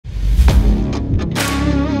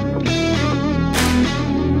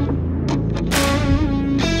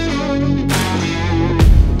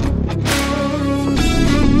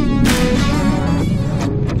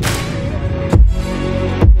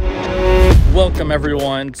Welcome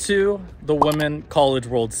everyone to the Women College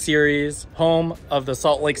World Series, home of the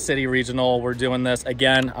Salt Lake City Regional. We're doing this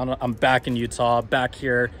again. I'm back in Utah, back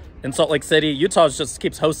here in Salt Lake City. Utah just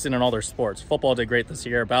keeps hosting in all their sports. Football did great this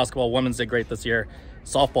year. Basketball, women's did great this year.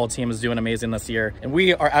 Softball team is doing amazing this year. And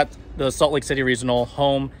we are at the Salt Lake City Regional,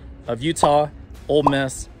 home of Utah, Ole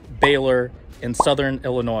Miss, Baylor, and Southern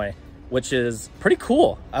Illinois, which is pretty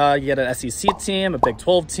cool. You get an SEC team, a Big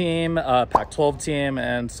 12 team, a Pac-12 team,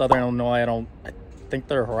 and Southern Illinois, I think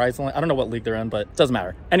they're Horizon. I don't know what league they're in, but it doesn't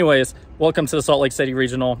matter. Anyways, welcome to the Salt Lake City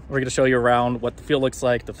Regional. We're gonna show you around what the field looks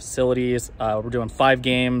like, the facilities. We're doing 5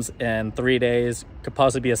 games in 3 days, could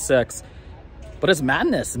possibly be a 6. But it's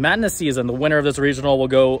madness season. The winner of this regional will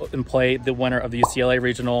go and play the winner of the UCLA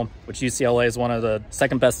regional, which UCLA is one of the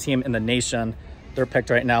second best team in the nation. They're picked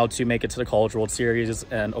right now to make it to the College World Series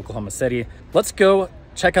in Oklahoma City. Let's go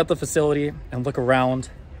check out the facility and look around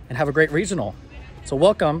and have a great regional. So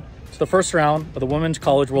welcome to the first round of the Women's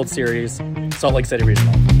College World Series, Salt Lake City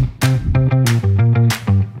Regional.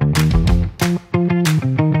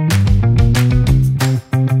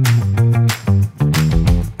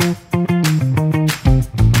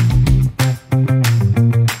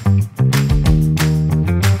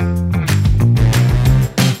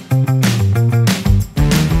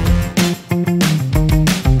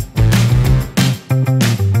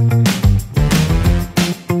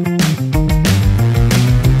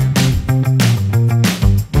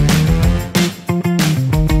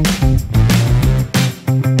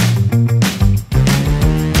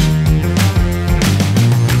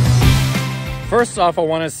 First off, I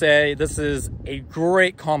want to say this is a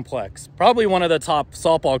great complex, probably one of the top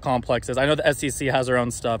softball complexes. I know the SEC has their own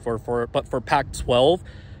stuff, but for Pac-12,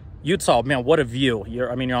 Utah, man, what a view.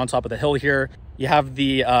 You're on top of the hill here. You have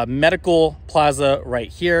the medical plaza right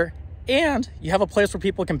here, and you have a place where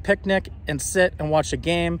people can picnic and sit and watch a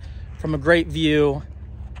game from a great view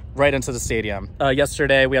right into the stadium.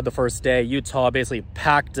 Yesterday, we had the first day. Utah basically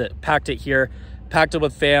packed it here, packed it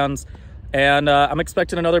with fans. And I'm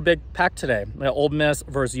expecting another big pack today. Ole Miss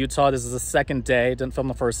versus Utah. This is the second day. Didn't film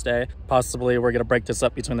the first day. Possibly we're going to break this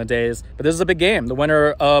up between the days. But this is a big game. The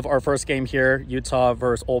winner of our first game here, Utah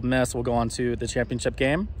versus Ole Miss, will go on to the championship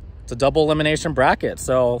game. It's a double elimination bracket.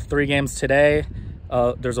 So 3 games today.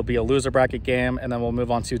 There'll be a loser bracket game. And then we'll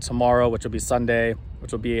move on to tomorrow, which will be Sunday,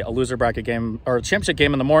 which will be a loser bracket game or a championship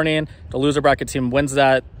game in the morning. The loser bracket team wins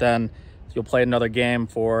that. Then you'll play another game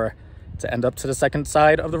to end up to the second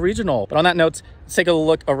side of the regional. But on that note, let's take a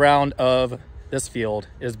look around of this field.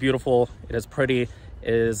 It is beautiful, it is pretty, it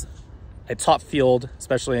is a top field,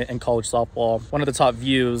 especially in college softball. One of the top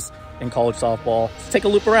views in college softball. Let's take a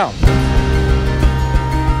loop around.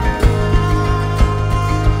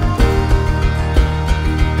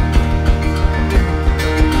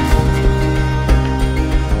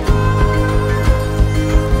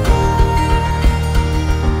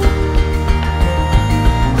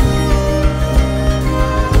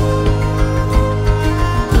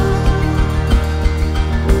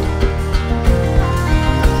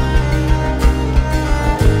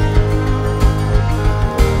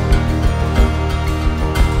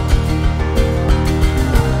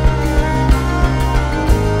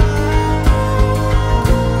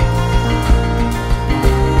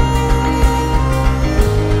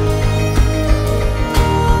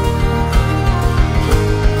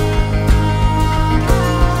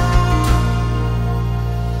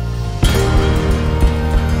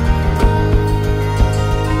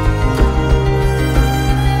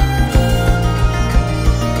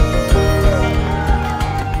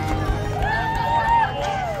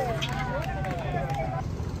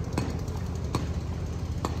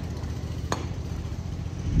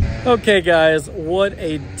 Okay guys, what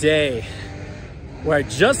a day. Where I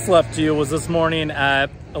just left you was this morning at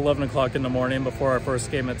 11 o'clock in the morning before our first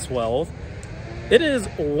game at 12. It is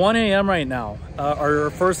 1 a.m. right now. Our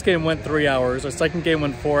first game went 3 hours, our second game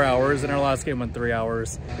went 4 hours, and our last game went 3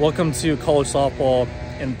 hours. Welcome to college softball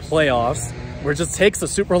in playoffs, where it just takes a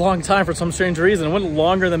super long time for some strange reason. It went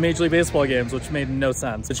longer than Major League Baseball games, which made no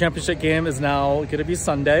sense. The championship game is now gonna be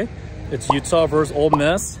Sunday. It's Utah versus Ole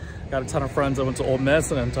Miss. Got a ton of friends that went to Ole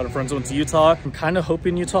Miss and a ton of friends that went to Utah. I'm kind of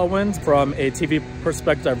hoping Utah wins. From a TV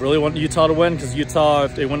perspective, I really want Utah to win because Utah,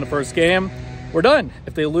 if they win the first game, we're done.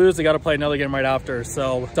 If they lose, they got to play another game right after.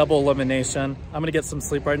 So double elimination. I'm going to get some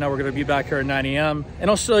sleep right now. We're going to be back here at 9 a.m. and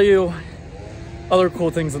I'll show you other cool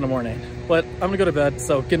things in the morning. But I'm going to go to bed.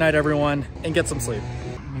 So good night, everyone, and get some sleep.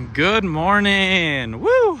 Good morning.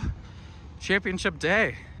 Woo! Championship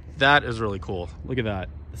day. That is really cool. Look at that.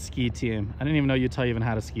 The ski team. I didn't even know Utah even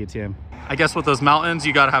had a ski team. I guess with those mountains,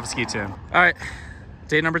 you got to have a ski team. All right,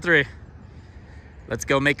 day number 3. Let's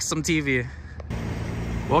go make some TV.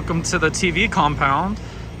 Welcome to the TV compound.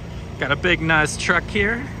 Got a big, nice truck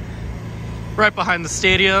here, right behind the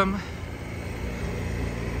stadium.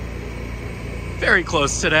 Very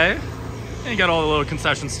close today. And you got all the little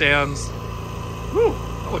concession stands. Woo,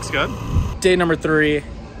 that looks good. Day number 3,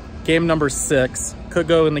 game number 6. Could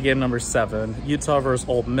go in the game number 7. Utah versus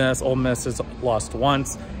Ole Miss. Ole Miss has lost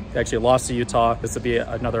once. They actually lost to Utah. This would be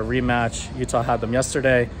another rematch. Utah had them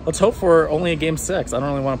yesterday. Let's hope for only a game 6. I don't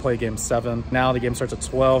really want to play game 7. Now the game starts at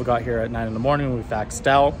 12. Got here at 9 in the morning. We faxed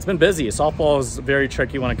out. It's been busy. Softball is very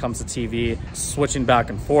tricky when it comes to TV. Switching back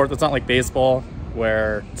and forth. It's not like baseball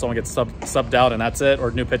where someone gets subbed out and that's it. Or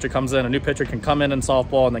a new pitcher comes in. A new pitcher can come in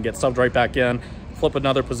softball and then get subbed right back in. Flip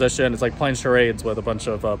another position. It's like playing charades with a bunch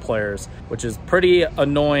of players, which is pretty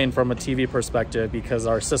annoying from a TV perspective because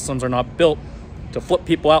our systems are not built to flip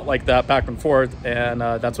people out like that back and forth, and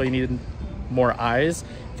that's why you need more eyes.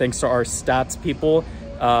 Thanks to our stats people,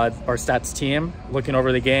 our stats team, looking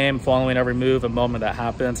over the game, following every move and moment that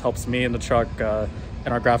happens, helps me in the truck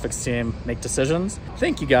and our graphics team make decisions.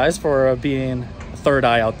 Thank you guys for being a third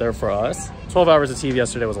eye out there for us. 12 hours of TV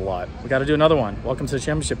yesterday was a lot. We got to do another one. Welcome to the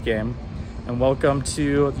championship game, and welcome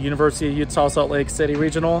to the University of Utah Salt Lake City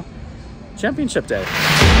Regional Championship Day.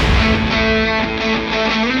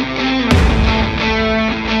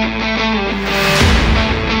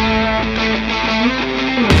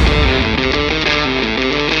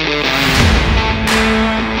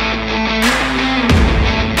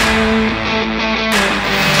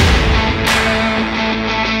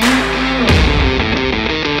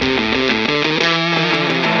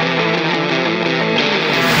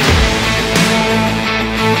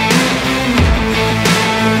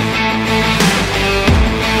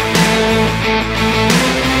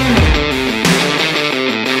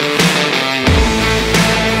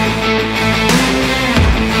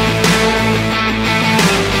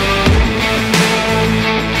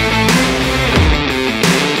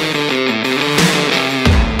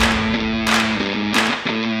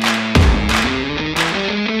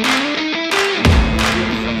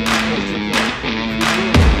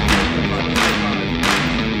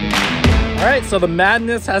 All right, so the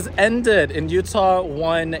madness has ended and Utah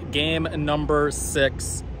won game number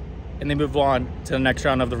 6 and they move on to the next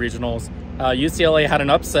round of the regionals. UCLA had an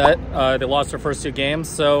upset. They lost their first 2 games,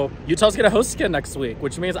 so Utah's gonna host again next week,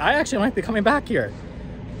 which means I actually might be coming back here.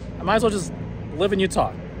 I might as well just live in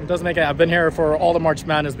Utah. It doesn't make it. I've been here for all the March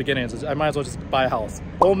Madness beginnings. I might as well just buy a house.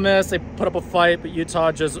 Ole Miss, they put up a fight, but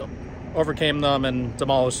Utah just overcame them and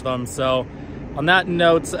demolished them. So on that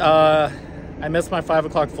note, I missed my 5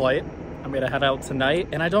 o'clock flight. I'm gonna head out tonight,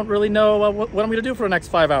 and I don't really know what I'm gonna do for the next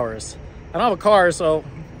 5 hours. I don't have a car, so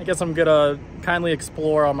I guess I'm gonna kindly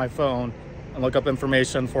explore on my phone and look up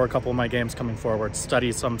information for a couple of my games coming forward,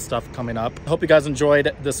 study some stuff coming up. I hope you guys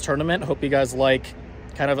enjoyed this tournament. Hope you guys like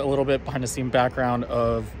kind of a little bit behind the scene background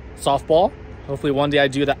of softball. Hopefully one day I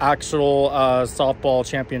do the actual softball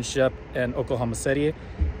championship in Oklahoma City.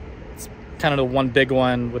 Kind of the one big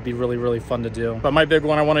one would be really, really fun to do. But my big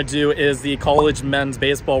one I want to do is the College Men's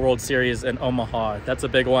Baseball World Series in Omaha. That's a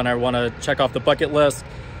big one I want to check off the bucket list.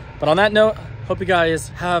 But on that note, hope you guys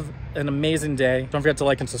have an amazing day. Don't forget to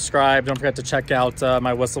like and subscribe. Don't forget to check out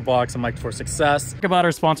MyWhistlebox and Mike for Success. Talk about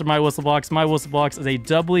our sponsor, MyWhistlebox. MyWhistlebox is a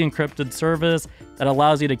doubly encrypted service that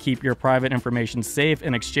allows you to keep your private information safe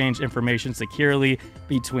and exchange information securely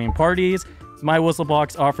between parties.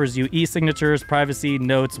 MyWhistlebox offers you e-signatures, privacy,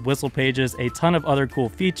 notes, whistle pages, a ton of other cool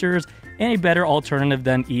features, and a better alternative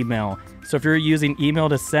than email. So if you're using email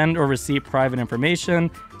to send or receive private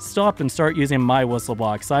information, stop and start using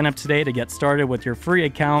MyWhistlebox. Sign up today to get started with your free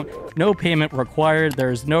account. No payment required.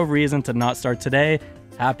 There's no reason to not start today.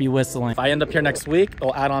 Happy whistling. If I end up here next week,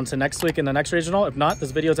 I'll add on to next week in the next regional. If not,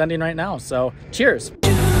 this video is ending right now. So cheers.